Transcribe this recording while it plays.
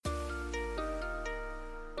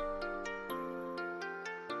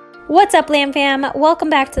What's up, Lamb Fam? Welcome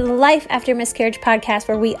back to the Life After Miscarriage podcast,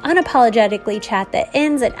 where we unapologetically chat the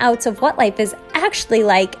ins and outs of what life is actually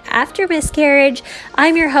like after miscarriage.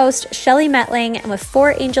 I'm your host, Shelly Metling, and with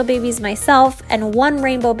 4 angel babies myself and 1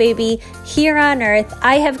 rainbow baby here on earth,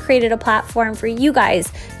 I have created a platform for you guys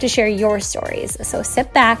to share your stories. So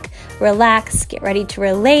sit back, relax, get ready to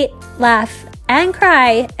relate, laugh, and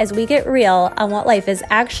cry as we get real on what life is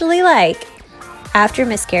actually like after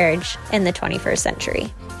miscarriage in the 21st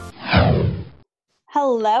century.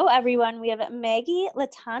 Hello, everyone. We have Maggie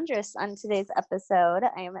LATENDRESSE on today's episode.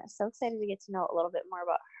 I am so excited to get to know a little bit more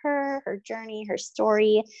about her journey, her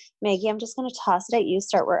story. Maggie, I'm just going to toss it at you.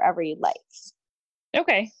 Start wherever you'd like.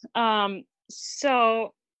 Okay.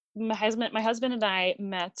 So my husband and I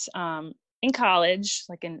met in college,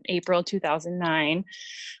 like in April 2009.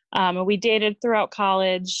 And we dated throughout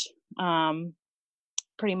college,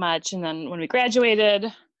 pretty much. And then when we graduated,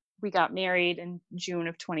 we got married in June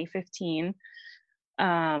of 2015.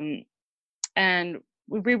 And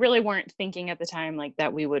we really weren't thinking at the time like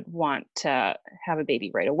that we would want to have a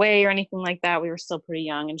baby right away or anything like that. We were still pretty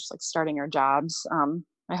young and just like starting our jobs.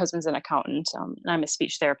 My husband's an accountant, and I'm a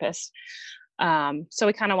speech therapist. So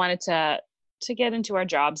we kind of wanted to get into our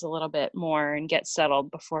jobs a little bit more and get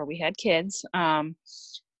settled before we had kids.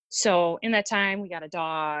 So in that time we got a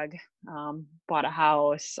dog, bought a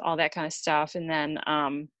house, all that kind of stuff. And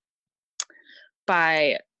then,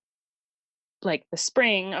 by like the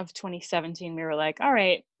spring of 2017, we were like, all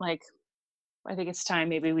right, like, I think it's time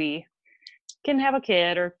maybe we can have a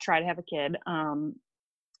kid or try to have a kid. And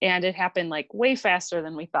it happened like way faster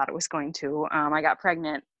than we thought it was going to. I got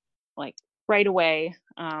pregnant like right away,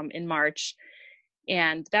 in March,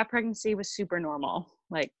 and that pregnancy was super normal,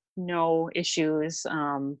 like no issues.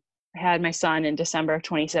 I had my son in December of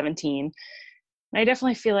 2017. And I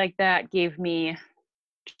definitely feel like that gave me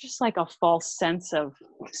just like a false sense of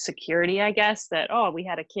security, I guess, that, oh, we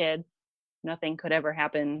had a kid, nothing could ever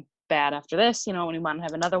happen bad after this. You know, when we want to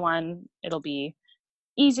have another one, it'll be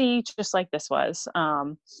easy, just like this was.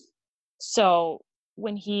 So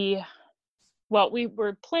when we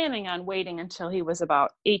were planning on waiting until he was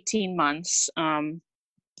about 18 months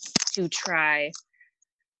to try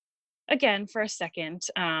again for a second.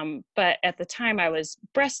 But at the time I was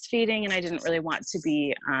breastfeeding and I didn't really want to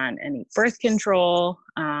be on any birth control,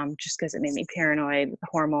 just because it made me paranoid with the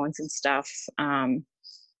hormones and stuff.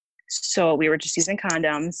 So we were just using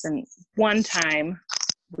condoms, and one time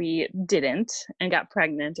we didn't and got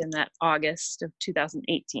pregnant in that August of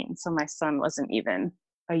 2018. So my son wasn't even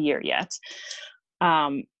a year yet.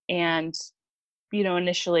 And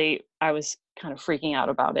initially I was kind of freaking out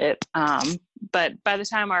about it. But by the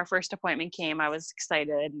time our first appointment came, I was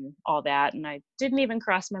excited and all that. And I didn't even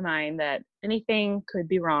cross my mind that anything could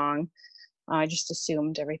be wrong. I just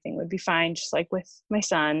assumed everything would be fine, just like with my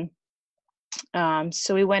son.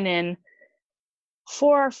 So we went in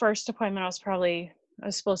for our first appointment. I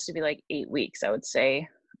was supposed to be like 8 weeks, I would say,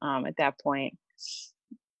 at that point.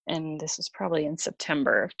 And this was probably in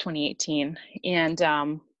September of 2018.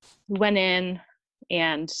 And we went in,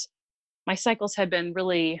 and my cycles had been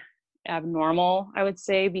really abnormal, I would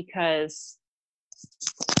say, because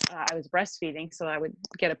I was breastfeeding. So I would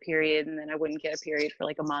get a period and then I wouldn't get a period for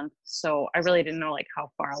like a month. So I really didn't know like how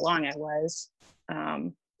far along I was.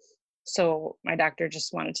 So my doctor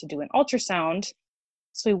just wanted to do an ultrasound.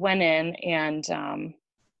 So we went in, and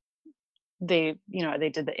they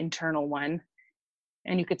did the internal one,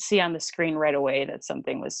 and you could see on the screen right away that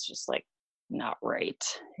something was just like not right.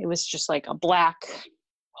 It was just like a black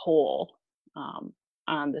hole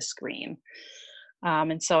on the screen.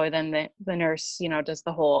 And so then the nurse, does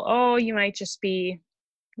the whole, oh, you might just be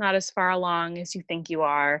not as far along as you think you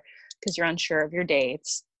are because you're unsure of your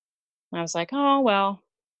dates. And I was like, oh, well,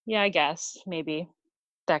 yeah, I guess maybe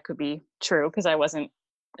that could be true, because I wasn't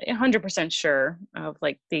 100% sure of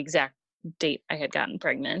like the exact date I had gotten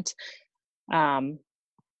pregnant.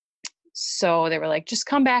 So they were like, just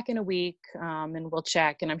come back in a week, and we'll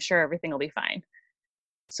check, and I'm sure everything will be fine.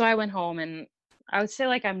 So I went home, and I would say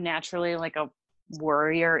like I'm naturally like a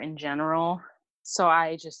worrier in general. So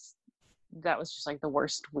that was just like the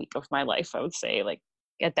worst week of my life, I would say, like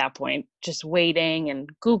at that point, just waiting and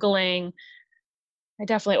Googling. I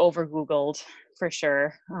definitely over Googled for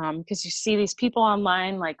sure. Because you see these people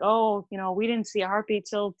online like, oh, we didn't see a heartbeat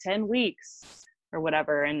till 10 weeks or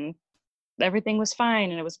whatever. And everything was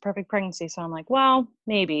fine and it was perfect pregnancy. So I'm like, well,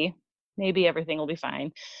 maybe everything will be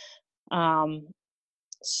fine.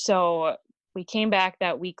 So we came back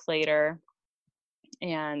that week later,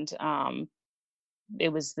 and it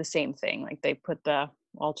was the same thing. Like they put the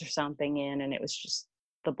ultrasound thing in, and it was just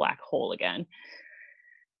the black hole again.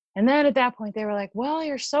 And then at that point they were like, well,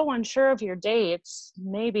 you're so unsure of your dates.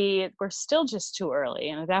 Maybe we're still just too early.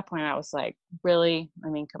 And at that point I was like, really? I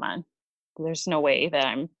mean, come on. There's no way that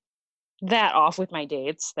I'm that off with my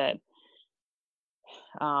dates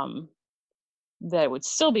um, that it would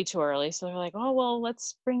still be too early. So they're like, oh, well,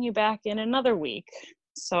 let's bring you back in another week.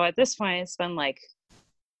 So at this point, it's been like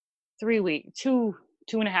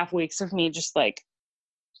 2.5 weeks of me just like,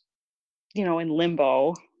 in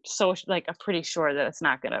limbo. So like, I'm pretty sure that it's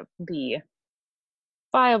not going to be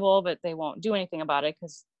viable, but they won't do anything about it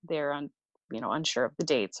because they're unsure of the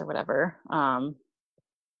dates or whatever.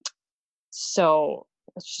 So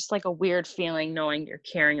it's just like a weird feeling knowing you're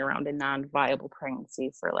carrying around a non-viable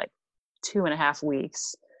pregnancy for like 2.5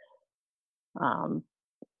 weeks.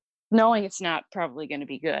 Knowing it's not probably going to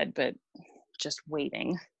be good, but just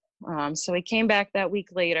waiting. So we came back that week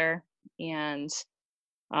later, and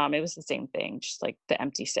it was the same thing, just like the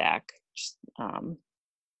empty sac.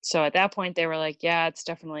 So at that point, they were like, yeah, it's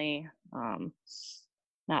definitely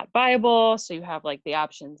not viable. So you have like the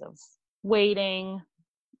options of waiting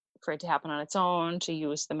for it to happen on its own, to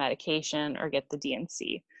use the medication, or get the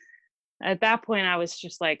DNC. At that point, I was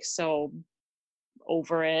just like so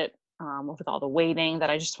over it with all the waiting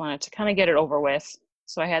that I just wanted to kind of get it over with.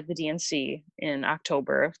 So I had the DNC in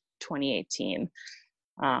October of 2018.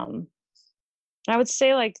 I would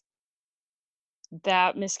say like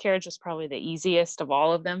that miscarriage was probably the easiest of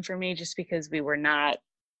all of them for me, just because we were not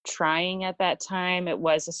trying at that time. It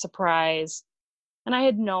was a surprise. And I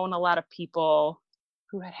had known a lot of people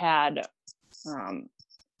who had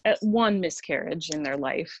one miscarriage in their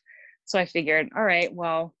life. So I figured, all right,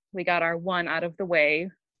 well, we got our one out of the way.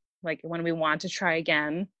 Like when we want to try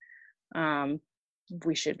again,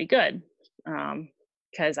 we should be good.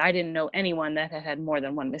 Because I didn't know anyone that had more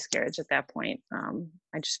than one miscarriage at that point.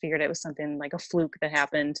 I just figured it was something like a fluke that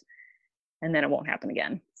happened and then it won't happen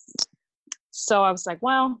again. So I was like,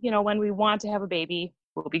 well, when we want to have a baby,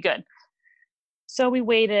 we'll be good. So we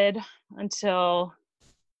waited until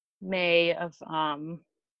May of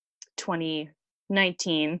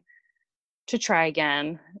 2019 to try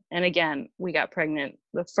again. And again, we got pregnant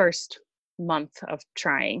the first month of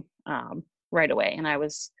trying right away. And I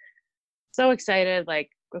was so excited, like,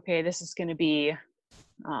 okay, this is going to be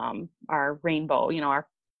our rainbow,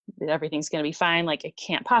 everything's going to be fine. Like it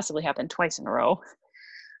can't possibly happen twice in a row.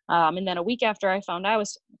 And then a week after I found out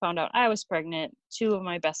I was pregnant, two of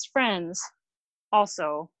my best friends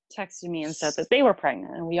also texted me and said that they were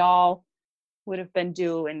pregnant, and we all would have been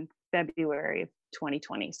due in February of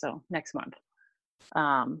 2020. So next month.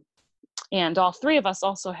 And all three of us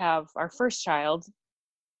also have our first child,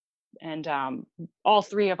 and all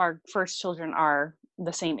three of our first children are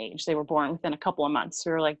the same age. They were born within a couple of months.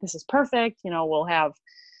 We were like, this is perfect. We'll have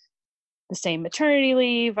the same maternity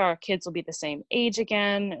leave. Our kids will be the same age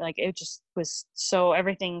again. Like it just was so,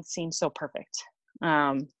 everything seemed so perfect.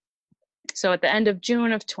 So at the end of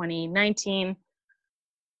June of 2019,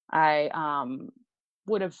 I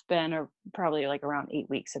would have been probably like around 8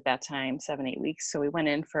 weeks at that time, 7-8 weeks. So we went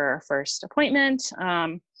in for our first appointment.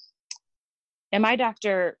 And my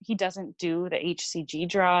doctor, he doesn't do the HCG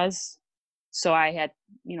draws. So I had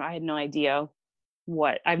no idea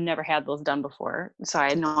I've never had those done before. So I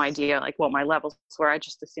had no idea like what my levels were. I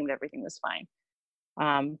just assumed everything was fine.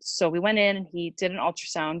 So we went in and he did an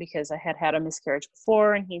ultrasound because I had a miscarriage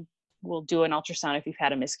before, and he will do an ultrasound if you've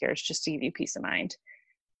had a miscarriage just to give you peace of mind.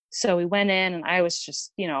 So we went in, and I was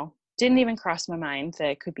just, didn't even cross my mind that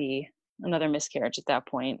it could be another miscarriage at that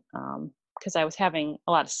point, because I was having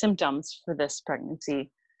a lot of symptoms for this pregnancy.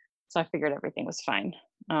 So I figured everything was fine.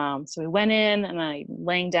 So we went in, and I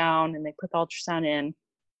laying down, and they put the ultrasound in.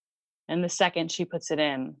 And the second she puts it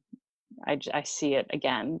in, I see it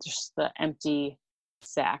again, just the empty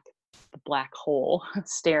sac, the black hole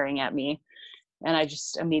staring at me. And I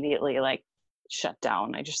just immediately like shut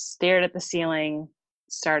down. I just stared at the ceiling,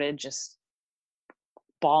 started just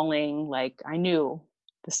bawling. Like I knew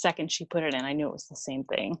the second she put it in, I knew it was the same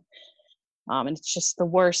thing. And it's just the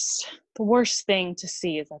worst thing to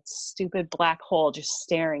see is that stupid black hole just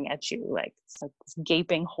staring at you. Like it's like this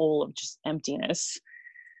gaping hole of just emptiness.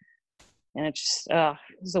 And it just, it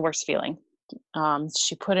was the worst feeling.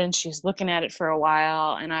 She put in, she's looking at it for a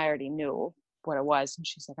while, and I already knew what it was. And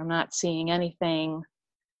she's like, I'm not seeing anything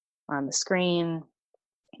on the screen.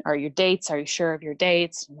 Are you sure of your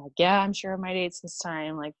dates? I'm like, yeah, I'm sure of my dates this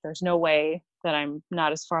time. Like, there's no way that I'm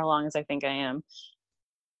not as far along as I think I am.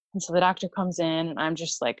 And so the doctor comes in, and I'm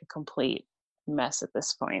just like a complete mess at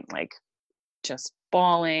this point, like just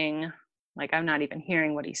bawling. Like I'm not even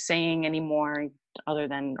hearing what he's saying anymore, other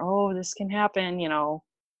than, oh, this can happen,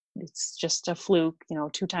 it's just a fluke,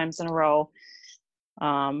 2 times in a row.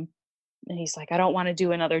 And he's like, I don't want to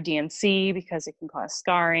do another DNC because it can cause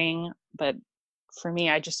scarring. But for me,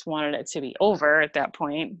 I just wanted it to be over at that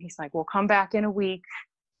point. He's like, we'll come back in a week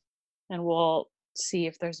and we'll see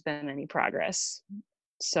if there's been any progress.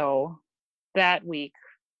 So that week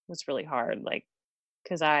was really hard, like,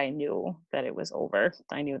 because I knew that it was over.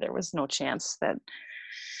 I knew there was no chance that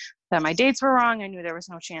my dates were wrong. I knew there was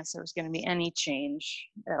no chance there was going to be any change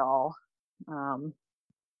at all.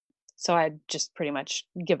 So I'd just pretty much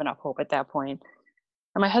given up hope at that point.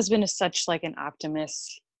 And my husband is such like an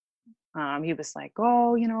optimist. He was like,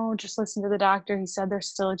 oh, just listen to the doctor. He said there's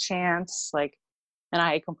still a chance. Like, and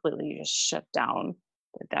I completely just shut down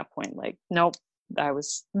at that point. Like, nope,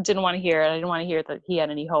 didn't want to hear it. I didn't want to hear that he had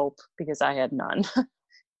any hope because I had none.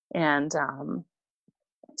 And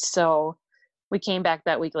so we came back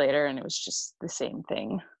that week later and it was just the same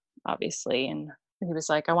thing, obviously. And he was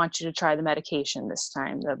like, I want you to try the medication this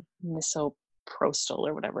time, the misoprostol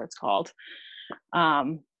or whatever it's called.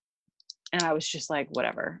 And I was just like,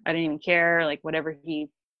 whatever. I didn't even care. Like, whatever he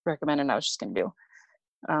recommended, I was just going to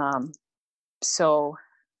do. So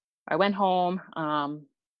I went home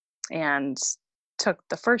and took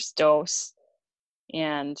the first dose,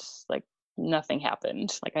 and like nothing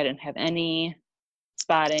happened. Like, I didn't have any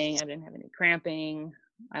spotting. I didn't have any cramping.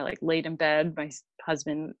 I like laid in bed. My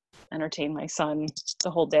husband entertained my son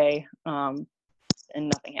the whole day, and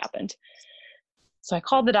nothing happened. So I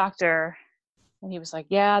called the doctor. And he was like,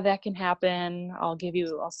 yeah, that can happen. I'll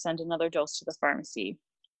send another dose to the pharmacy.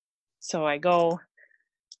 So I go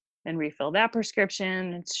and refill that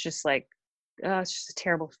prescription. It's just like, it's just a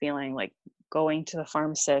terrible feeling, like going to the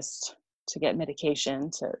pharmacist to get medication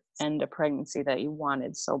to end a pregnancy that you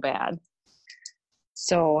wanted so bad.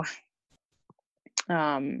 So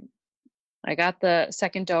I got the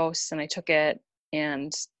second dose and I took it,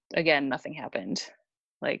 and again, nothing happened.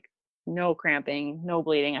 Like, no cramping, no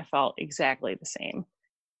bleeding. I felt exactly the same.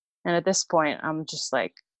 And at this point, I'm just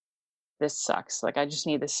like, this sucks. Like, I just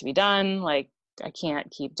need this to be done. Like, I can't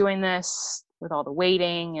keep doing this with all the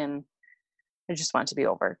waiting, and I just want it to be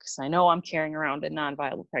over because I know I'm carrying around a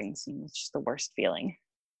non-viable pregnancy. It's just the worst feeling.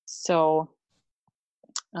 So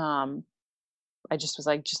I just was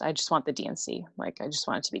like, I just want the DNC. Like, I just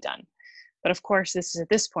want it to be done. But of course, this is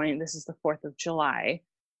the 4th of July.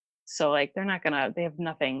 So like, they have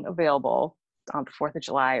nothing available on the 4th of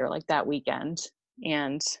July or like that weekend.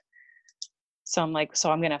 And so I'm like,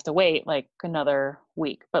 I'm going to have to wait like another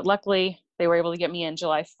week. But luckily they were able to get me in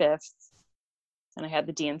July 5th and I had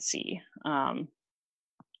the DNC. The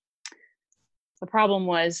problem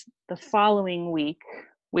was the following week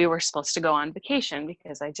we were supposed to go on vacation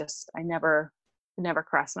because I never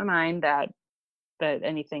crossed my mind that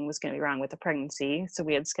anything was going to be wrong with the pregnancy. So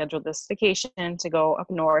we had scheduled this vacation to go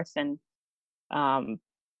up north, and a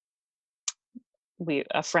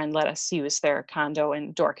friend let us use their condo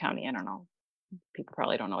in Door County. I don't know. People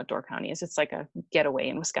probably don't know what Door County is. It's like a getaway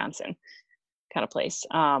in Wisconsin kind of place.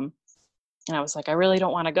 And I was like, I really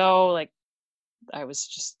don't want to go. Like, I was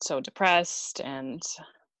just so depressed and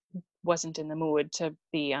wasn't in the mood to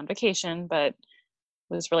be on vacation, but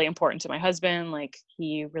was really important to my husband. Like,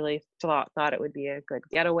 he really thought it would be a good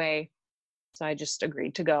getaway. So I just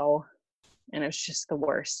agreed to go. And it was just the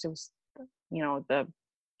worst. It was,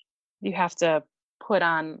 you have to put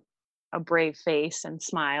on a brave face and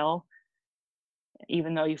smile,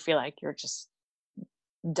 even though you feel like you're just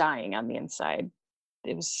dying on the inside.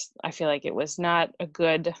 I feel like it was not a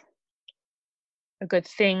good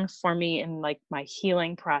thing for me in like my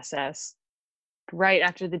healing process right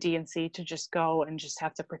after the DNC to just go and just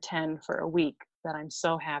have to pretend for a week that I'm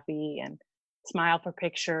so happy and smile for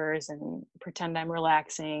pictures and pretend I'm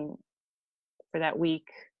relaxing for that week.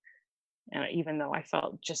 And even though I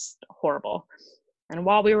felt just horrible. And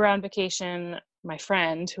while we were on vacation, my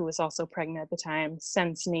friend, who was also pregnant at the time,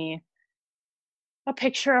 sends me a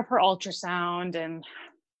picture of her ultrasound and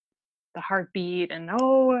the heartbeat and,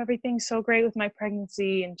 oh, everything's so great with my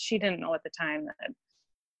pregnancy. And she didn't know at the time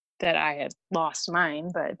that I had lost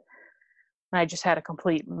mine, but I just had a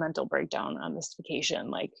complete mental breakdown on this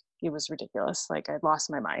vacation. Like, it was ridiculous. Like, I'd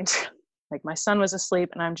lost my mind. Like, my son was asleep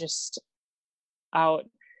and I'm just out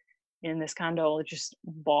in this condo just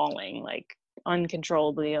bawling like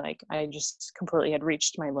uncontrollably. Like, I just completely had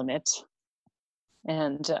reached my limit.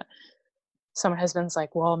 And so my husband's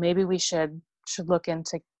like, well, maybe we should look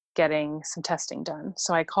into getting some testing done.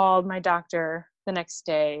 So I called my doctor the next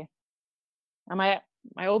day. And my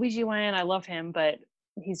OBGYN, I love him, but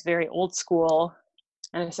he's very old school,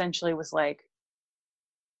 and essentially was like,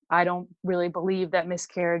 I don't really believe that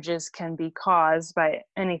miscarriages can be caused by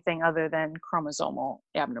anything other than chromosomal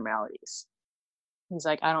abnormalities. He's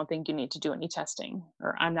like, I don't think you need to do any testing,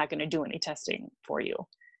 or I'm not going to do any testing for you.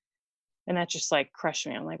 And that just like crushed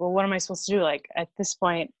me. I'm like, well, what am I supposed to do? Like at this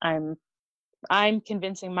point, I'm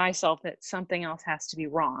convincing myself that something else has to be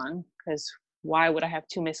wrong, because why would I have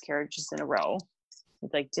 2 miscarriages in a row?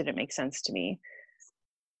 It like didn't make sense to me.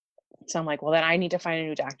 So I'm like, well, then I need to find a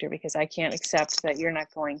new doctor, because I can't accept that you're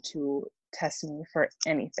not going to test me for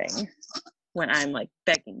anything when I'm like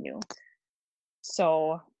begging you.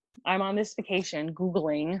 So I'm on this vacation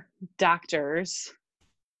Googling doctors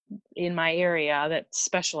in my area that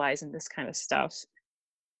specialize in this kind of stuff,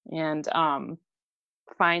 and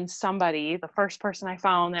find somebody. The first person I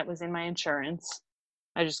found that was in my insurance,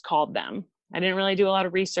 I just called them. I didn't really do a lot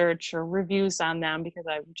of research or reviews on them, because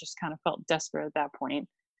I just kind of felt desperate at that point.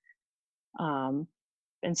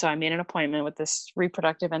 And so I made an appointment with this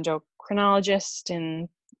reproductive endocrinologist in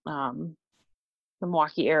the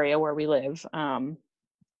Milwaukee area where we live.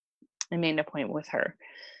 I made an appointment with her.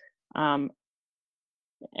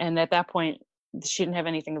 And at that point, she didn't have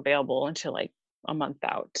anything available until like a month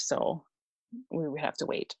out. So we would have to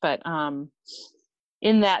wait. But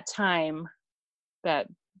in that time, that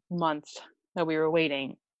month that we were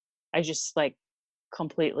waiting, I just like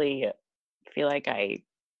completely feel like I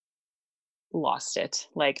lost it.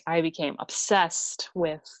 Like I became obsessed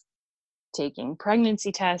with taking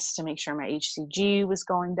pregnancy tests to make sure my HCG was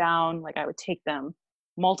going down. Like I would take them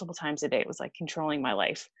multiple times a day. It was like controlling my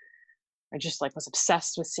life. I just like was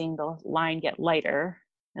obsessed with seeing the line get lighter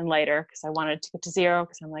and lighter, because I wanted to get to 0,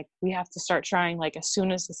 because I'm like, we have to start trying like as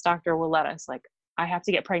soon as this doctor will let us. Like I have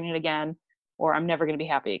to get pregnant again, or I'm never going to be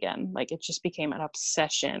happy again. Like it just became an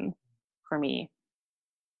obsession for me,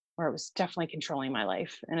 where it was definitely controlling my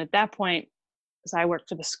life. And at that point, because I work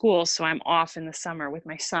for the school, so I'm off in the summer with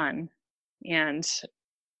my son, and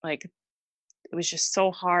like it was just so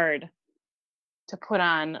hard to put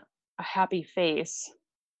on a happy face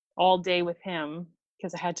all day with him,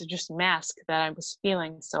 because I had to just mask that I was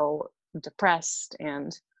feeling so depressed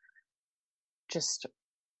and just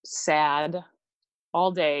sad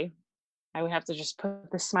all day. I would have to just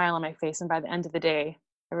put this smile on my face, and by the end of the day,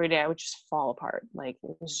 every day I would just fall apart. Like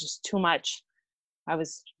it was just too much. I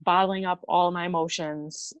was bottling up all my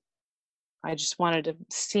emotions. I just wanted to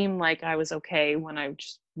seem like I was okay when I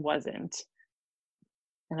just wasn't.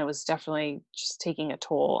 And it was definitely just taking a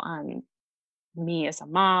toll on me as a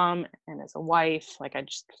mom and as a wife. Like I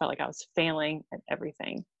just felt like I was failing at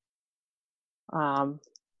everything.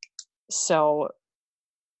 So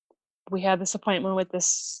we had this appointment with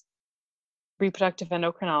this reproductive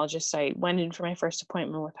endocrinologist. I went in for my first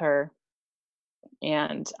appointment with her,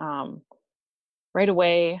 and right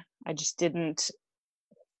away I just didn't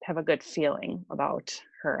have a good feeling about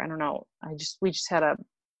her. I don't know. I just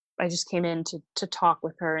came in to talk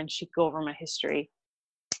with her, and she'd go over my history.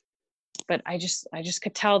 But I just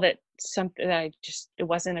could tell that it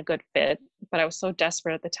wasn't a good fit. But I was so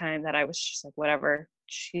desperate at the time that I was just like, whatever,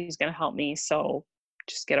 she's going to help me, so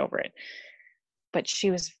just get over it. But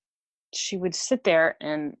she would sit there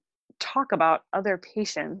and talk about other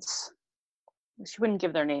patients. She wouldn't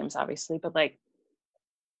give their names, obviously, but like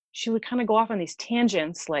she would kind of go off on these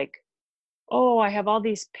tangents, like, oh, I have all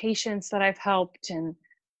these patients that I've helped, and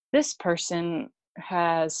this person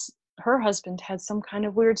her husband had some kind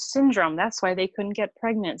of weird syndrome. That's why they couldn't get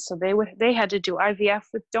pregnant. So they had to do IVF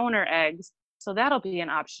with donor eggs. So that'll be an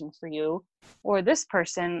option for you. Or this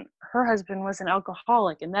person, her husband was an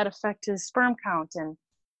alcoholic, and that affected his sperm count, and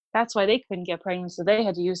that's why they couldn't get pregnant. So they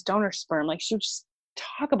had to use donor sperm. Like she would just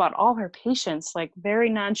talk about all her patients, like very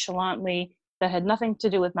nonchalantly, that had nothing to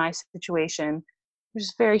do with my situation. It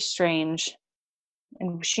was very strange.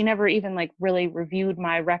 And she never even like really reviewed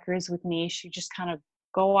my records with me. She just kind of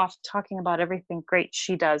go off talking about everything great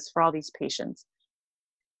she does for all these patients.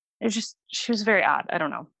 She was very odd. I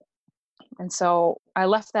don't know. And so I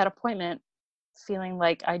left that appointment feeling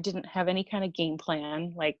like I didn't have any kind of game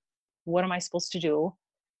plan. Like, what am I supposed to do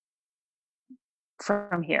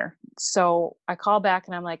from here? So I call back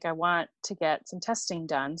and I'm like, I want to get some testing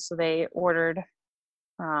done. So they ordered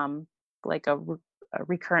like a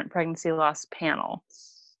recurrent pregnancy loss panel.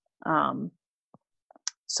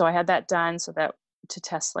 So I had that done to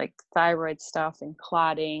test like thyroid stuff and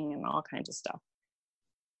clotting and all kinds of stuff.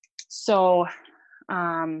 So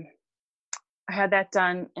I had that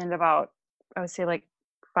done, and about, I would say like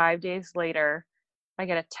 5 days later, I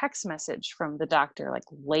get a text message from the doctor, like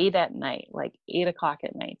late at night, like 8:00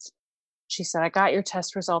 at night. She said, I got your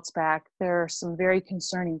test results back. There are some very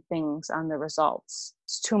concerning things on the results.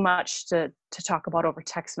 It's too much to talk about over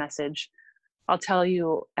text message. I'll tell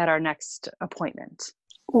you at our next appointment.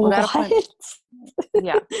 Well, that What? appointment,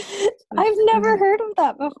 yeah. I've never heard of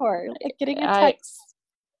that before. Like getting a text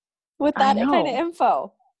with I that kind of know.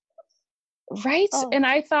 info. Right? Oh. And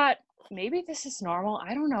I thought, maybe this is normal.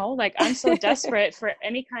 I don't know. Like, I'm so desperate for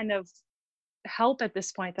any kind of help at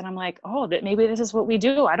this point that I'm like, oh, that maybe this is what we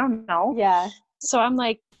do. I don't know. Yeah. So I'm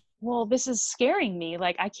like, well, this is scaring me.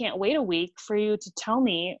 Like, I can't wait a week for you to tell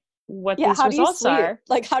me what Yeah. these How do you results sleep? are.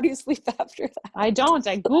 Like, how do you sleep after that? I don't.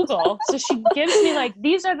 I Google. So she gives me like,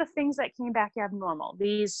 these are the things that came back abnormal.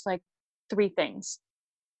 These like 3 things.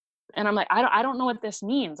 And I'm like, I don't know what this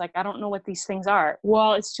means. Like, I don't know what these things are.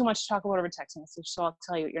 Well, it's too much to talk about over text message. So I'll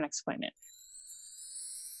tell you at your next appointment.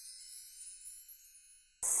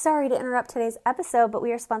 Sorry to interrupt today's episode, but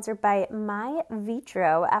we are sponsored by My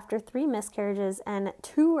Vitro. After 3 miscarriages and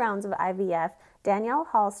 2 rounds of IVF, Danielle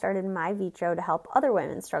Hall started My Vitro to help other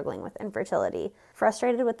women struggling with infertility.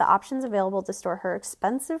 Frustrated with the options available to store her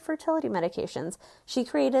expensive fertility medications, she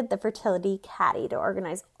created the Fertility Caddy to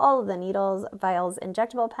organize all of the needles, vials,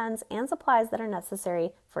 injectable pens, and supplies that are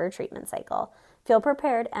necessary for a treatment cycle. Feel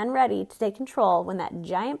prepared and ready to take control when that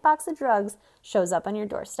giant box of drugs shows up on your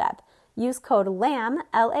doorstep. Use code LAM,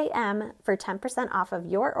 L-A-M, for 10% off of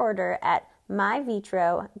your order at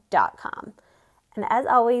myvitro.com. And as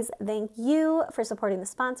always, thank you for supporting the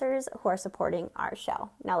sponsors who are supporting our show.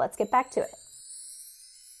 Now let's get back to it.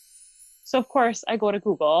 So of course I go to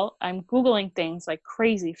Google. I'm Googling things like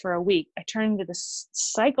crazy for a week. I turn into this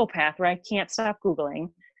psychopath where I can't stop Googling.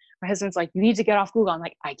 My husband's like, you need to get off Google. I'm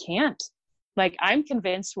like, I can't. Like, I'm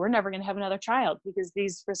convinced we're never going to have another child because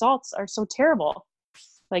these results are so terrible.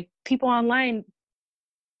 Like, people online,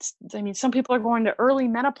 I mean, some people are going to early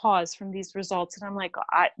menopause from these results. And I'm like,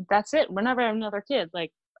 that's it. We're never having another kid.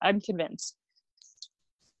 Like, I'm convinced.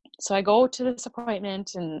 So I go to this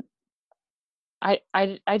appointment and I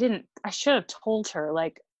should have told her,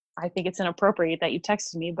 like, I think it's inappropriate that you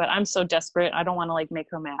texted me, but I'm so desperate. I don't want to like make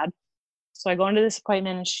her mad. So I go into this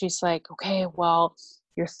appointment and she's like, okay, well,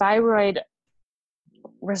 your thyroid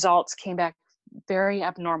results came back very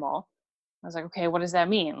abnormal. I was like, okay, what does that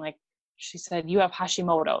mean? Like, she said, you have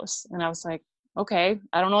Hashimoto's. And I was like, okay,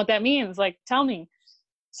 I don't know what that means. Like, tell me.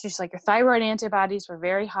 So she's like, your thyroid antibodies were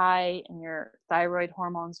very high and your thyroid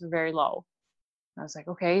hormones were very low. I was like,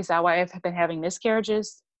 okay, is that why I've been having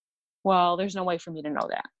miscarriages? Well, there's no way for me to know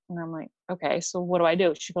that. And I'm like, okay, so what do I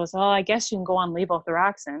do? She goes, oh, I guess you can go on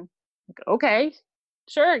levothyroxine. Like, okay,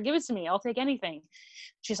 sure, give it to me. I'll take anything.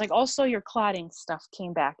 She's like, also your clotting stuff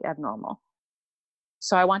came back abnormal.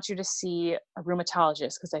 So I want you to see a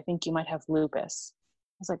rheumatologist because I think you might have lupus.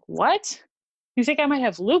 I was like, what? You think I might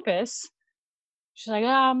have lupus? She's like, oh,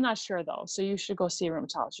 I'm not sure though. So you should go see a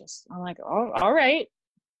rheumatologist. I'm like, oh, all right,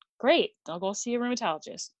 great. I'll go see a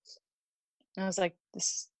rheumatologist. And I was like,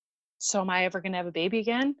 so am I ever going to have a baby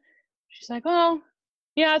again? She's like, oh,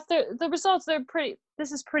 yeah, the results,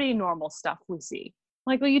 this is pretty normal stuff we see.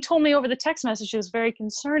 I'm like, well, you told me over the text message it was very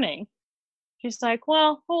concerning. She's like,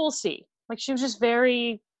 well, we'll see. Like, she was just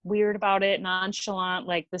very weird about it, nonchalant,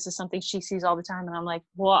 like this is something she sees all the time. And I'm like,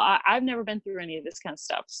 well, I've never been through any of this kind of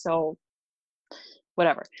stuff, so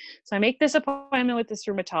whatever. So I make this appointment with this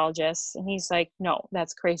rheumatologist and he's like, no,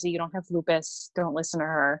 that's crazy. You don't have lupus. Don't listen to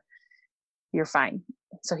her. You're fine.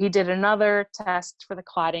 So he did another test for the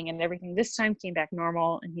clotting and everything this time came back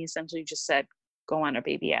normal. And he essentially just said, go on a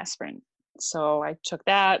baby aspirin. So I took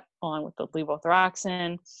that along with the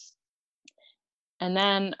levothyroxine. And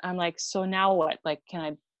then I'm like, so now what? Like, can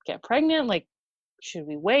I get pregnant? Like, should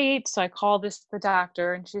we wait? So I call the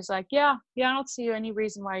doctor and she's like, yeah, I don't see any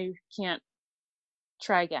reason why you can't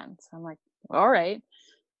try again. So I'm like, all right.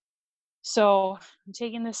 So I'm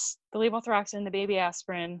taking the levothyroxine, the baby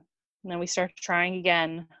aspirin, and then we start trying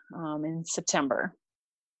again in September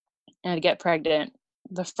and to get pregnant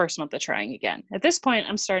the first month of trying again. At this point,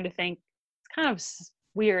 I'm starting to think it's kind of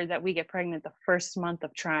weird that we get pregnant the first month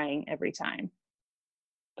of trying every time.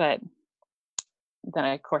 But then,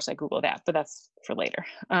 of course, I Google that, but that's for later.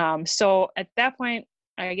 So at that point,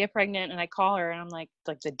 I get pregnant and I call her and I'm like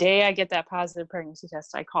the day I get that positive pregnancy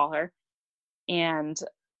test, I call her and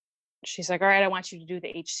she's like, all right, I want you to do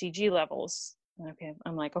the HCG levels. Okay.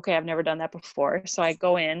 I'm like, okay, I've never done that before. So I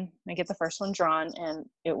go in, I get the first one drawn and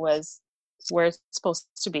it was where it's supposed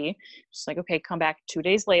to be. She's like, okay, come back 2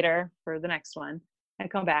 days later for the next one. I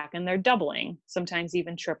come back and they're doubling, sometimes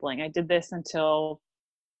even tripling. I did this until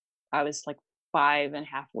I was like 5.5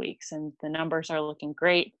 weeks and the numbers are looking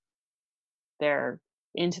great. They're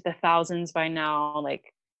into the thousands by now.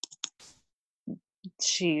 Like,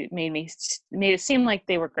 she made it seem like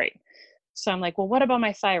they were great. So I'm like, well, what about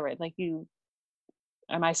my thyroid? Like,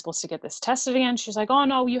 am I supposed to get this tested again? She's like, oh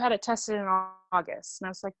no, you had it tested in August. And I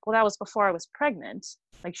was like, well, that was before I was pregnant.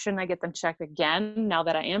 Like, shouldn't I get them checked again now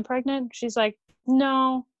that I am pregnant? She's like,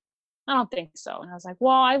 no, I don't think so. And I was like,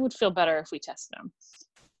 well, I would feel better if we tested them.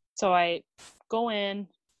 So I go in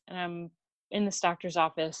and I'm in this doctor's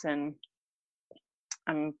office and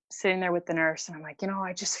I'm sitting there with the nurse and I'm like,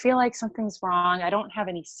 I just feel like something's wrong. I don't have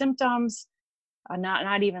any symptoms.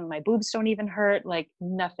 Not even, my boobs don't even hurt, like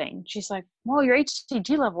nothing. She's like, well, your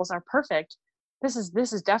HCG levels are perfect. This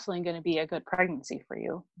is definitely going to be a good pregnancy for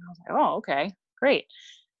you. And I was like, oh, okay, great.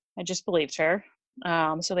 I just believed her.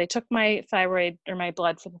 So they took my thyroid or my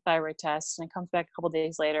blood for the thyroid test, and it comes back a couple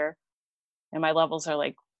days later and my levels are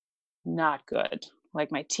like not good.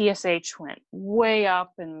 Like my TSH went way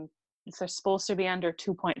up and they're supposed to be under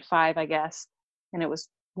 2.5, I guess. And it was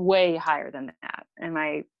way higher than that. And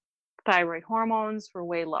my thyroid hormones were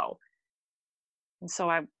way low. And so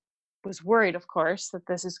I was worried, of course, that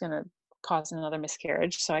this is going to cause another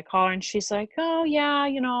miscarriage. So I call her and she's like, oh yeah,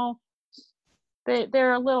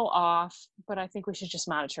 they're a little off, but I think we should just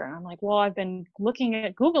monitor. And I'm like, well, I've been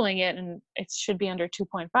Googling it and it should be under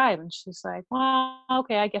 2.5. And she's like, well,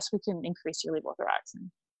 okay, I guess we can increase your levothyroxine.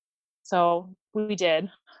 So we did.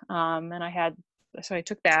 So I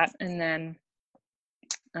took that, and then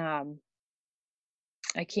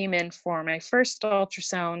I came in for my first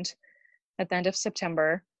ultrasound at the end of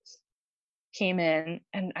September, came in,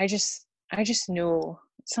 and I just knew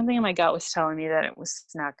something in my gut was telling me that it was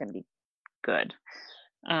not going to be good.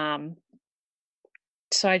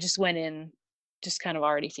 So I just went in just kind of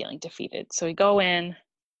already feeling defeated. So we go in,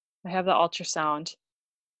 I have the ultrasound,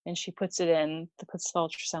 and she puts the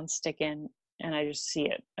ultrasound stick in, and I just see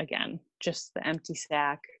it again, just the empty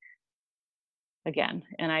sac again.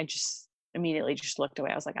 And I just immediately just looked away.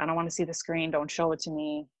 I was like, I don't want to see the screen. Don't show it to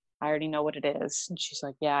me. I already know what it is. And she's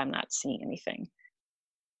like, yeah, I'm not seeing anything.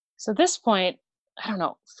 So at this point, I don't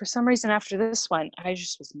know, for some reason after this one, I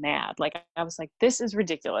just was mad. Like, I was like, this is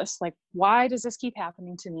ridiculous. Like, why does this keep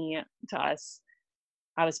happening to us?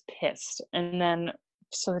 I was pissed. And then,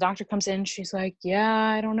 so the doctor comes in, she's like, yeah,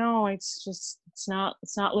 I don't know. It's not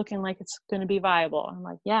looking like it's going to be viable. I'm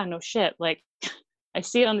like, yeah, no shit. Like, I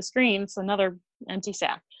see it on the screen. It's another empty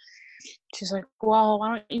sac. She's like, well, why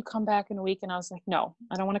don't you come back in a week? And I was like, no,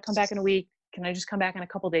 I don't want to come back in a week. Can I just come back in a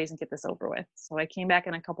couple of days and get this over with? So I came back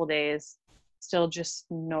in a couple of days, still just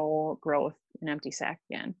no growth, an empty sac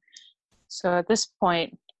again. So at this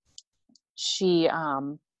point, she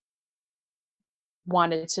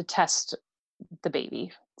wanted to test the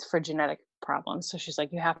baby for genetic problems. So she's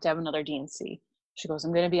like, you have to have another D&C. She goes,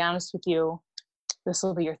 I'm going to be honest with you. This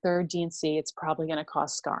will be your third D&C. It's probably going to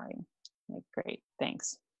cause scarring. I'm like, great,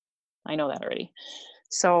 thanks. I know that already.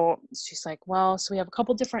 So she's like, well, so we have a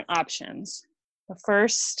couple different options. The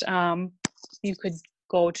first, you could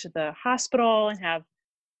go to the hospital and have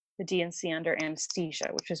the D&C under anesthesia,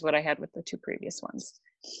 which is what I had with the two previous ones.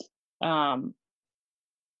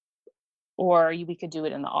 Or we could do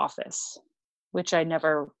it in the office, which I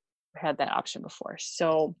never had that option before.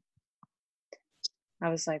 So I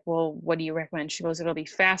was like, well, what do you recommend? She goes, it'll be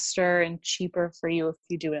faster and cheaper for you if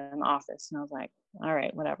you do it in the office. And I was like, all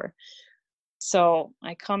right, whatever. So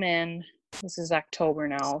I come in, this is October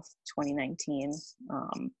now, 2019,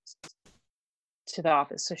 to the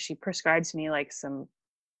office. So she prescribes me like some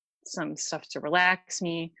stuff to relax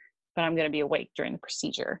me, but I'm going to be awake during the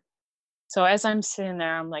procedure. So as I'm sitting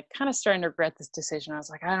there, I'm like kind of starting to regret this decision. I was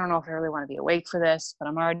like, I don't know if I really want to be awake for this, but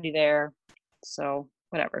I'm already there. So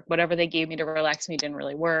whatever they gave me to relax me didn't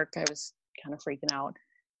really work. I was kind of freaking out.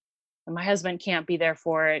 And my husband can't be there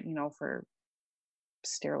for it, for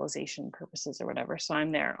sterilization purposes or whatever. So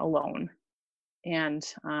I'm there alone. And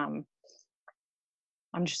I'm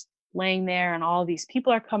just laying there and all these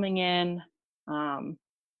people are coming in. And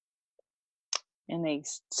they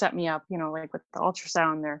set me up, like with the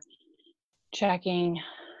ultrasound, they're checking.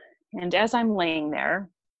 And as I'm laying there,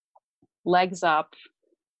 legs up,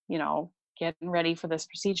 getting ready for this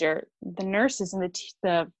procedure, the nurses and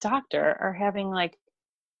the doctor are having like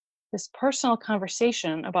this personal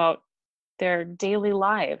conversation about their daily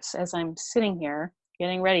lives as I'm sitting here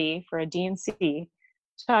getting ready for a D&C,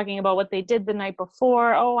 talking about what they did the night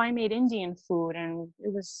before. Oh, I made Indian food and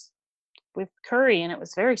it was with curry and it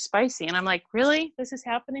was very spicy. And I'm like, really? This is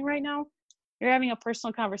happening right now? You're having a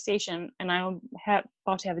personal conversation and I'm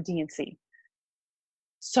about to have a D&C.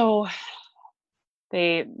 So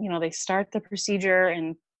they start the procedure,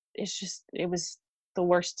 and it was the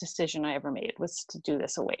worst decision I ever made, was to do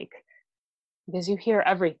this awake, because you hear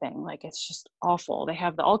everything. Like, it's just awful. They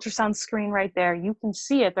have the ultrasound screen right there. You can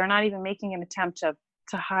see it. They're not even making an attempt to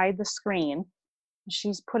hide the screen.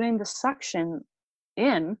 She's putting the suction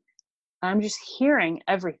in. I'm just hearing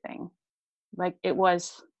everything. Like, it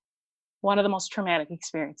was one of the most traumatic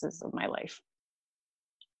experiences of my life.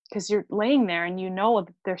 Because you're laying there and you know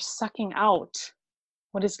that they're sucking out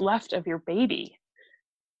what is left of your baby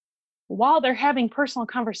while they're having personal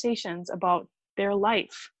conversations about their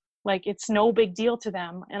life. Like, it's no big deal to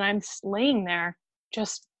them. And I'm laying there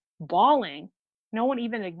just bawling. No one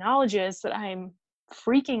even acknowledges that I'm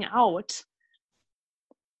freaking out.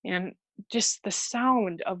 And just the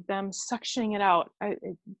sound of them suctioning it out, I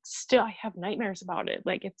have nightmares about it.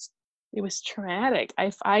 Like, it was traumatic.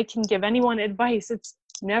 If I can give anyone advice, it's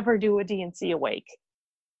never do a D&C awake.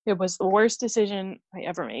 It was the worst decision I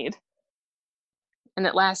ever made. And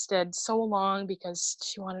it lasted so long because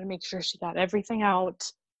she wanted to make sure she got everything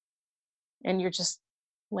out. And you're just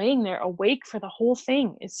laying there awake for the whole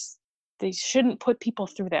thing. They shouldn't put people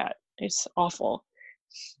through that. It's awful.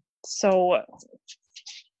 So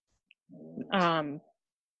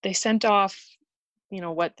they sent off,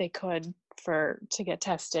 what they could to get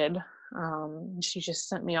tested. She just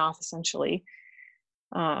sent me off essentially.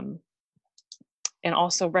 And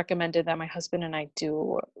also recommended that my husband and I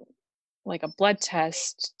do like a blood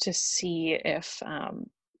test to see if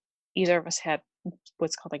either of us had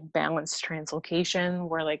what's called like balanced translocation,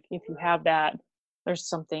 where like if you have that, there's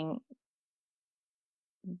something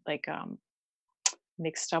like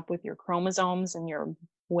mixed up with your chromosomes and you're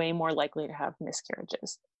way more likely to have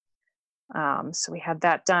miscarriages. So we had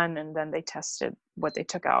that done, and then they tested what they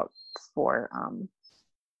took out for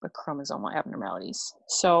the chromosomal abnormalities.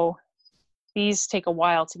 So these take a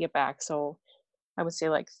while to get back. So I would say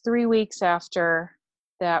like 3 weeks after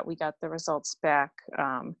that, we got the results back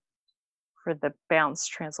for the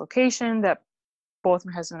balanced translocation, that both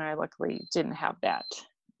my husband and I luckily didn't have that.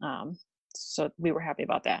 So we were happy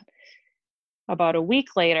about that. About a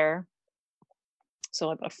week later, so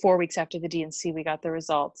about 4 weeks after the D&C, we got the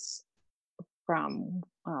results from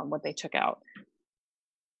what they took out.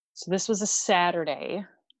 So this was a Saturday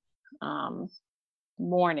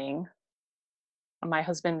morning. My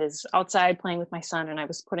husband is outside playing with my son, and I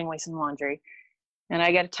was putting away some laundry. And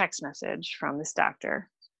I get a text message from this doctor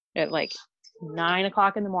at like 9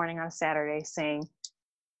 o'clock in the morning on a Saturday saying,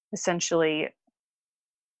 essentially,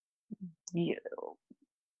 it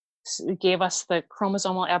gave us the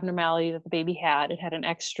chromosomal abnormality that the baby had. It had an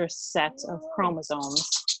extra set of chromosomes.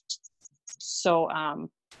 So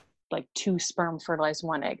like 2 sperm fertilized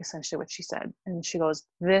 1 egg, essentially what she said. And she goes,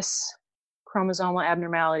 this chromosomal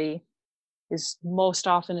abnormality is most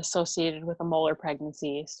often associated with a molar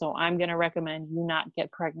pregnancy. So I'm going to recommend you not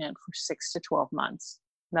get pregnant for 6 to 12 months.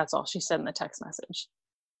 And that's all she said in the text message.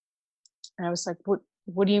 And I was like,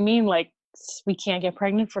 what do you mean? Like, we can't get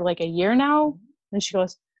pregnant for like a year now? And she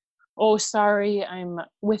goes, oh, sorry, I'm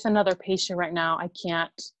with another patient right now. I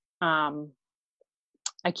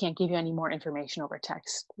can't give you any more information over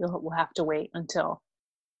text. We'll have to wait until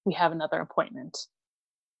we have another appointment.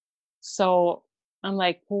 So I'm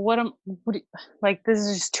like, well, like, this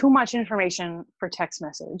is just too much information for text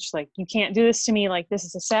message. Like, you can't do this to me. Like, this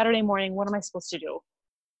is a Saturday morning. What am I supposed to do?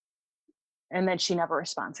 And then she never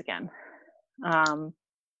responds again.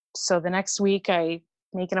 So the next week I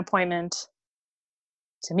make an appointment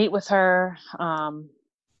to meet with her. And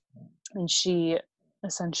she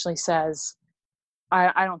essentially says,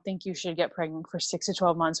 I don't think you should get pregnant for 6 to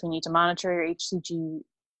 12 months. We need to monitor your HCG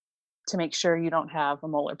to make sure you don't have a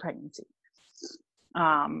molar pregnancy.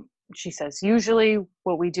 She says, usually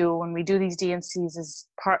what we do when we do these D&Cs is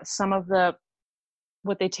some of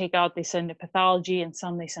what they take out, they send to pathology, and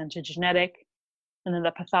some they send to genetic. And then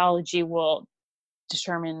the pathology will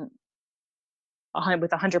determine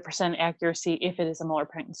with 100% accuracy if it is a molar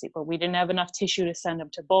pregnancy. But we didn't have enough tissue to send them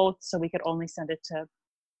to both, so we could only send it to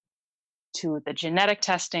the genetic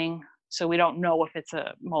testing. So we don't know if it's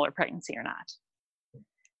a molar pregnancy or not.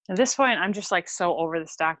 At this point, I'm just like so over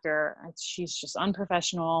this doctor. She's just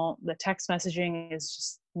unprofessional. The text messaging is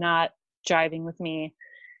just not jiving with me.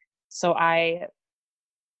 So I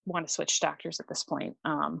want to switch doctors at this point.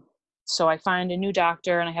 So I find a new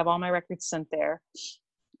doctor, and I have all my records sent there.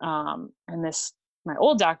 And my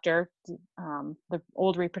old doctor, the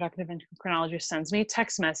old reproductive endocrinologist, sends me a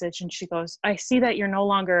text message, and she goes, I see that you're no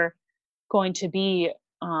longer going to be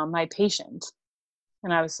my patient.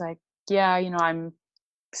 And I was like, yeah, I'm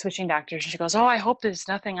switching doctors. And she goes, oh, I hope there's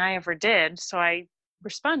nothing I ever did. So I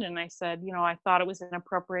responded and I said, I thought it was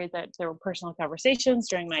inappropriate that there were personal conversations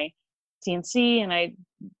during my D&C, and I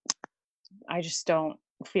just don't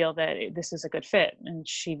feel that this is a good fit. And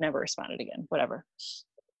she never responded again, whatever.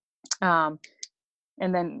 And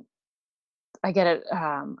then I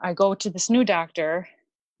go to this new doctor,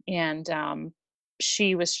 and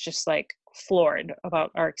she was just like floored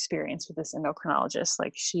about our experience with this endocrinologist.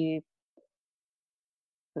 Like, she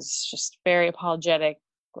was just very apologetic,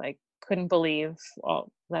 like couldn't believe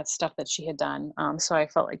all that stuff that she had done. So I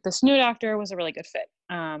felt like this new doctor was a really good fit.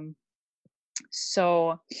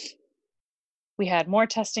 So we had more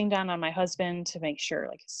testing done on my husband to make sure,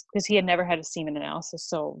 like, because he had never had a semen analysis.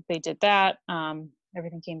 So they did that.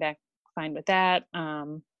 Everything came back fine with that.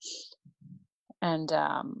 And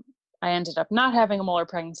I ended up not having a molar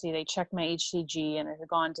pregnancy. They checked my HCG and it had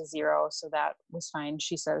gone to 0. So that was fine.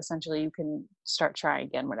 She said, essentially, you can start trying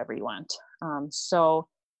again whenever you want. So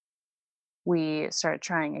we started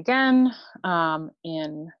trying again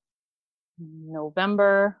in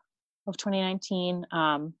November of 2019.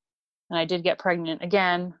 And I did get pregnant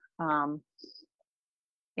again.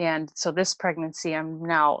 And so this pregnancy, I'm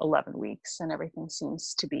now 11 weeks and everything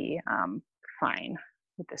seems to be fine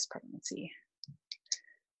with this pregnancy.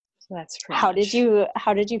 So that's pretty much.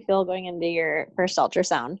 How did you feel going into your first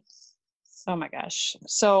ultrasound? Oh my gosh.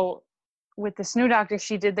 So with this new doctor,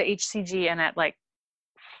 she did the HCG and at like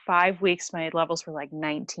 5 weeks, my levels were like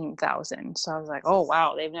 19,000. So I was like, oh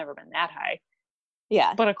wow, they've never been that high.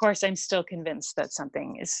 Yeah. But of course, I'm still convinced that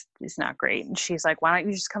something is not great. And she's like, why don't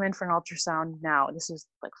you just come in for an ultrasound now? This is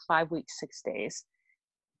like 5 weeks, 6 days.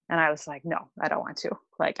 And I was like, no, I don't want to.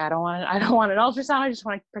 Like, I don't want an ultrasound. I just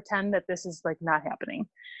want to pretend that this is like not happening.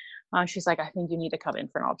 She's like, I think you need to come in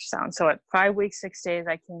for an ultrasound. So at 5 weeks, 6 days,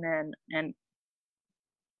 I came in and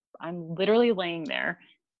I'm literally laying there.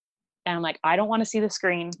 And I'm like, I don't want to see the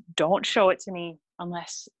screen. Don't show it to me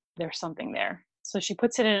unless there's something there. So she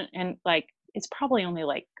puts it in and like, it's probably only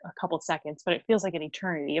like a couple seconds, but it feels like an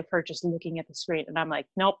eternity of her just looking at the screen. And I'm like,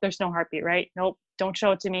 nope, there's no heartbeat, right? Nope, don't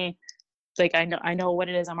show it to me. Like, I know what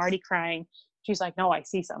it is. I'm already crying. She's like, no, I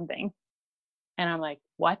see something. And I'm like,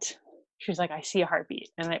 what? She's like, I see a heartbeat.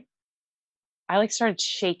 And I like started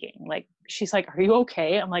shaking. Like, she's like, are you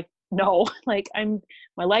okay? I'm like, no, like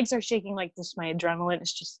my legs are shaking like this. My adrenaline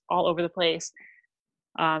is just all over the place.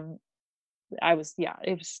 I was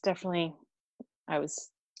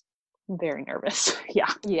very nervous.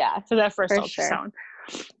 Yeah. For that first for ultrasound.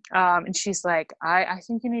 Sure. And she's like, I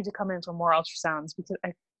think you need to come in for more ultrasounds because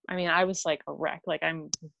I was like a wreck. Like, I'm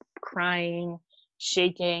crying,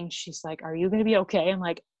 shaking. She's like, are you going to be okay? I'm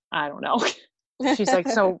like, I don't know. She's like,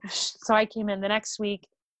 so I came in the next week.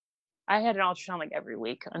 I had an ultrasound like every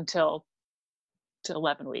week until to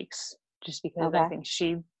 11 weeks, just because Okay. I think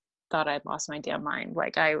she thought I'd lost my damn mind.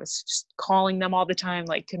 Like, I was just calling them all the time,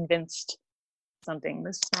 like convinced something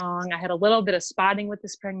was wrong. I had a little bit of spotting with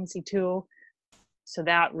this pregnancy too. So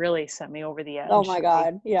that really sent me over the edge. Oh my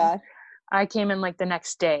God. Yeah. I came in like the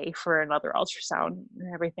next day for another ultrasound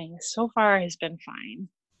and everything so far has been fine.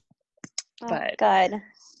 Oh, but good.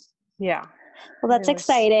 Yeah. Well, that's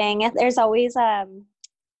exciting. There's always,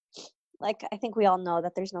 like, I think we all know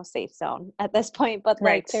that there's no safe zone at this point, but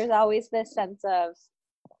like, there's always this sense of,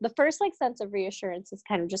 the first like sense of reassurance is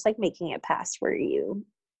kind of just like making it past where you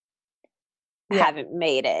haven't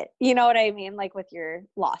made it. You know what I mean? Like with your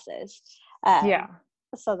losses.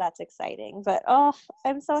 So that's exciting. But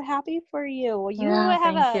I'm so happy for you. You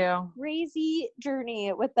have a crazy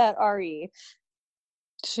journey with that RE.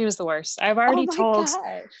 She was the worst. I've already told.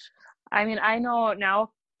 Gosh. I mean, I know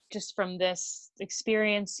now just from this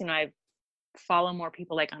experience, you know, I follow more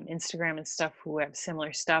people like on Instagram and stuff who have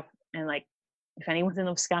similar stuff. And like, if anyone's in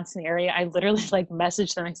the Wisconsin area, I literally like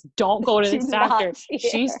message them. I said, don't go to this doctor.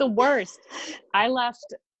 She's the worst. I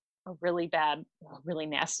left a really bad, really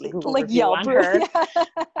nasty Google review on her.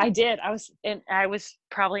 I did. I was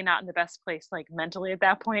probably not in the best place, like mentally at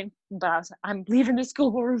that point, but I'm leaving this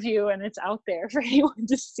Google review and it's out there for anyone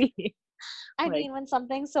to see. I mean, when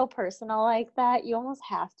something's so personal like that, you almost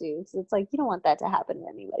have to. So it's like, you don't want that to happen to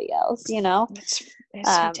anybody else, you know? It's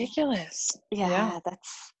ridiculous. Yeah,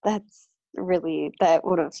 that's really, that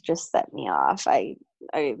would have just set me off.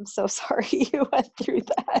 I'm so sorry you went through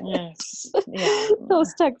that. Yes. Yeah.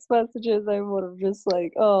 Those text messages, I would have just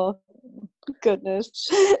like, oh goodness.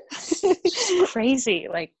 It's crazy.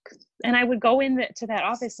 Like, and I would go to that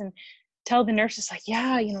office and tell the nurses like,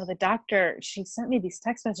 yeah, you know, the doctor, she sent me these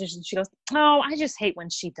text messages and she goes, oh, I just hate when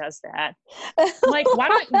she does that. I'm like, why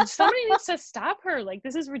don't somebody needs to stop her? Like,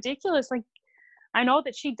 this is ridiculous. Like, I know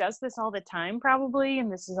that she does this all the time probably,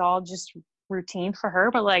 and this is all just routine for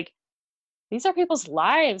her, but like, these are people's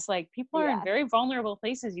lives. Like, people are in very vulnerable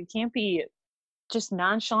places. You can't be just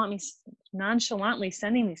nonchalantly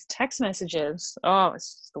sending these text messages. Oh,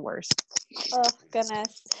 it's just the worst. Oh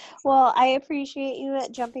goodness. Well, I appreciate you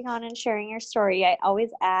jumping on and sharing your story. I always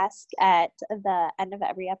ask at the end of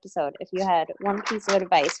every episode, if you had one piece of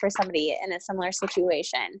advice for somebody in a similar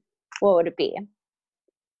situation, what would it be?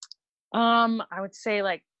 I would say,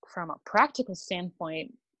 like, from a practical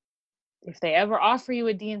standpoint, if they ever offer you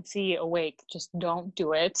a D&C awake, just don't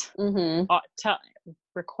do it. Mm-hmm.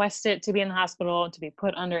 Request it to be in the hospital, to be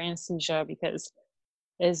put under anesthesia, because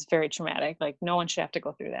it is very traumatic. Like, no one should have to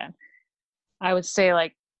go through that. I would say,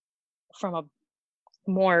 like, from a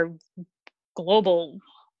more global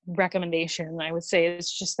recommendation, I would say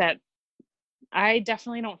it's just that I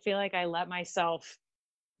definitely don't feel like I let myself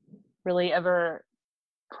really ever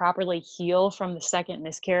properly heal from the second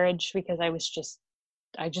miscarriage, because I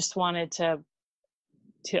just wanted to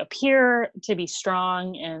appear to be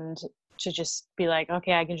strong and to just be like,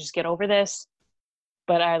 okay, I can just get over this.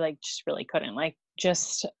 But I, like, just really couldn't. Like,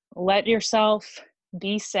 just let yourself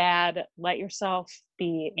be sad, let yourself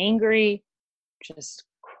be angry, just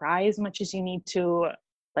cry as much as you need to,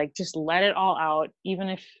 like, just let it all out, even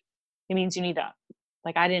if it means you need to,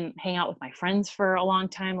 like, I didn't hang out with my friends for a long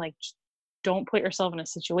time. Like, just don't put yourself in a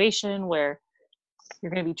situation where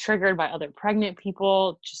you're going to be triggered by other pregnant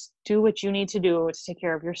people. Just do what you need to do to take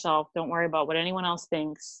care of yourself. Don't worry about what anyone else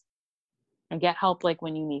thinks, and get help, like,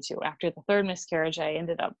 when you need to. After the third miscarriage, I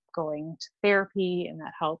ended up going to therapy, and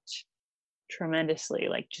that helped tremendously.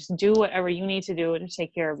 Like, just do whatever you need to do to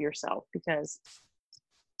take care of yourself, because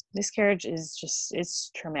miscarriage is just,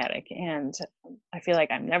 it's traumatic. And I feel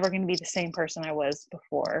like I'm never going to be the same person I was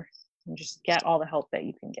before. And just get all the help that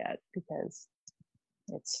you can get, because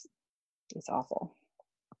it's awful.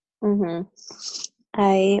 Mm-hmm.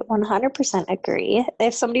 I 100% agree.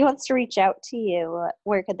 If somebody wants to reach out to you,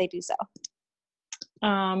 where could they do so?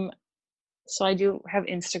 So I do have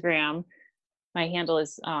Instagram. My handle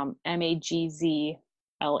is MAGGZLAT.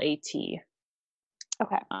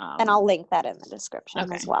 Okay. And I'll link that in the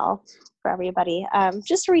description as well for everybody.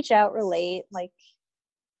 Just reach out, relate, like,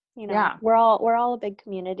 you know, we're all a big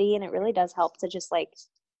community, and it really does help to just, like,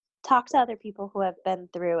 talk to other people who have been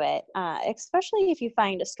through it, especially if you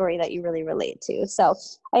find a story that you really relate to. So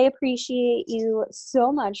I appreciate you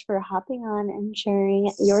so much for hopping on and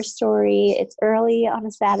sharing your story. It's early on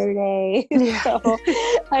a Saturday, so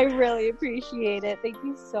I really appreciate it. Thank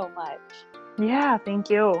you so much. Yeah, thank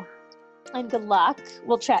you. And good luck.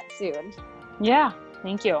 We'll chat soon. Yeah,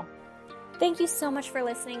 thank you. Thank you so much for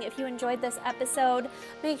listening. If you enjoyed this episode,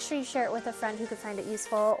 make sure you share it with a friend who could find it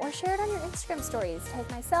useful, or share it on your Instagram stories. Tag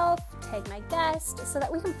myself, tag my guest, so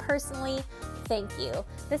that we can personally thank you.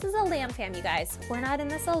 This is a Lamb fam, you guys. We're not in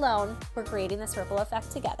this alone. We're creating this ripple effect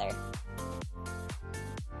together.